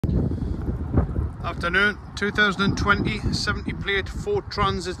Afternoon, 2020 70 plate Ford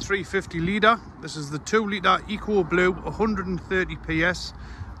Transit 350 litre. This is the 2 litre Eco Blue, 130 PS,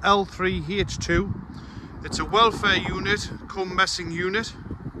 L3H2. It's a welfare unit, cum messing unit,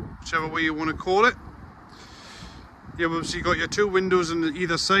 whichever way you want to call it. You've obviously got your 2 windows on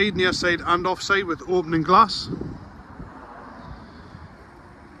either side, near side and off side, with opening glass.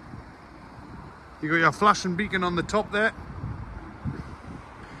 You've got your flashing beacon on the top there.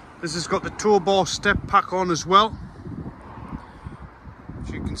 This has got the tow bar step pack on as well, as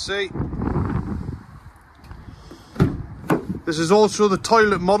you can see. This is also the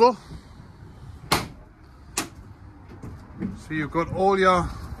toilet model. So you've got all your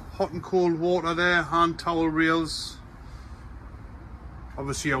hot and cold water there, hand towel rails,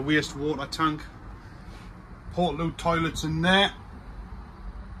 obviously your wastewater tank, port-load toilets in there.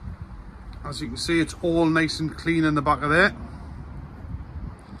 As you can see, it's all nice and clean in the back of there.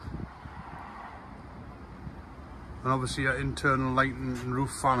 And obviously your internal lighting and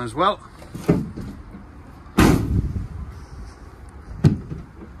roof fan as well.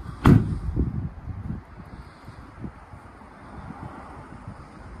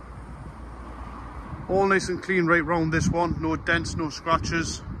 All nice and clean right round this one, no dents, no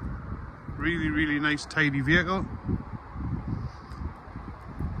scratches. Really nice tidy vehicle.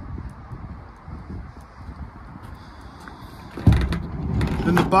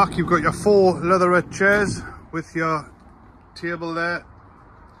 In the back you've got your 4 leatherette chairs with your table there.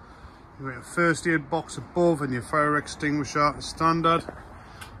 You've got your first aid box above and your fire extinguisher standard.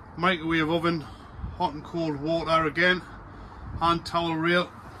 Microwave oven, hot and cold water again, hand towel rail.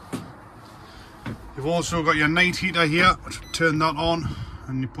 You've also got your night heater here, which will turn that on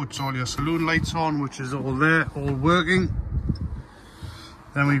and you put all your saloon lights on, which is all there, all working.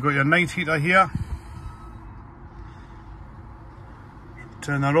 Then we've got your night heater here.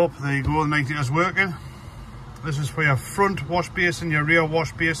 Turn that up, there you go, the night heater's working. This is for your front wash basin, your rear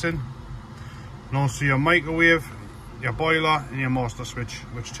wash basin, and also your microwave, your boiler and your master switch,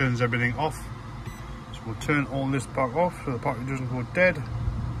 which turns everything off. So we'll turn all this back off so the battery doesn't go dead.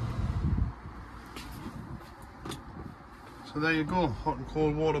 So there you go, hot and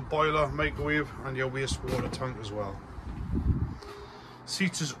cold water, boiler, microwave and your wastewater tank as well.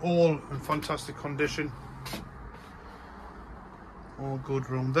 Seats is all in fantastic condition. All good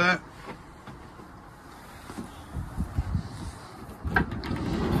round there.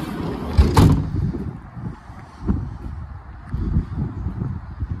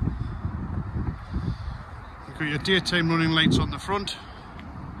 You've got your daytime running lights on the front.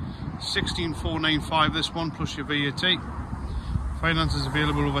 16,495 this one plus your VAT. Finance is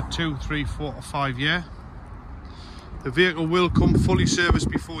available over 2, 3, 4 or 5 years. The vehicle will come fully serviced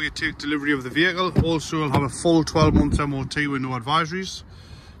before you take delivery of the vehicle. Also, you'll have a full 12 months MOT with no advisories.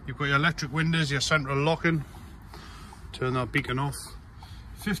 You've got your electric windows, your central locking. Turn that beacon off.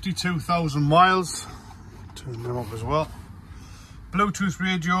 52,000 miles. Turn them up as well. Bluetooth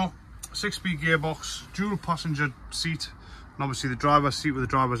radio, 6-speed gearbox, dual passenger seat, and obviously the driver's seat with the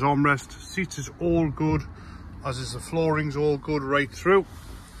driver's armrest. Seats is all good, as is the flooring's all good right through.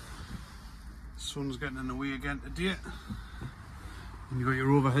 Sun's getting in the way again today. And you've got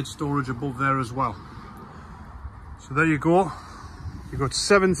your overhead storage above there as well. So there you go. You've got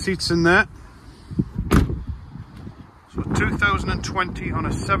 7 seats in there. So 2020 on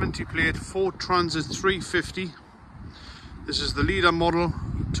a 70 plate Ford Transit 350. This is the leader model,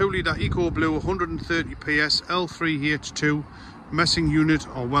 2 litre Eco Blue, 130 PS, L3H2, messing unit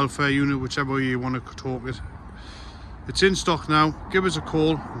or welfare unit, whichever way you want to talk it. It's in stock now. Give us a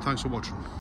call and thanks for watching.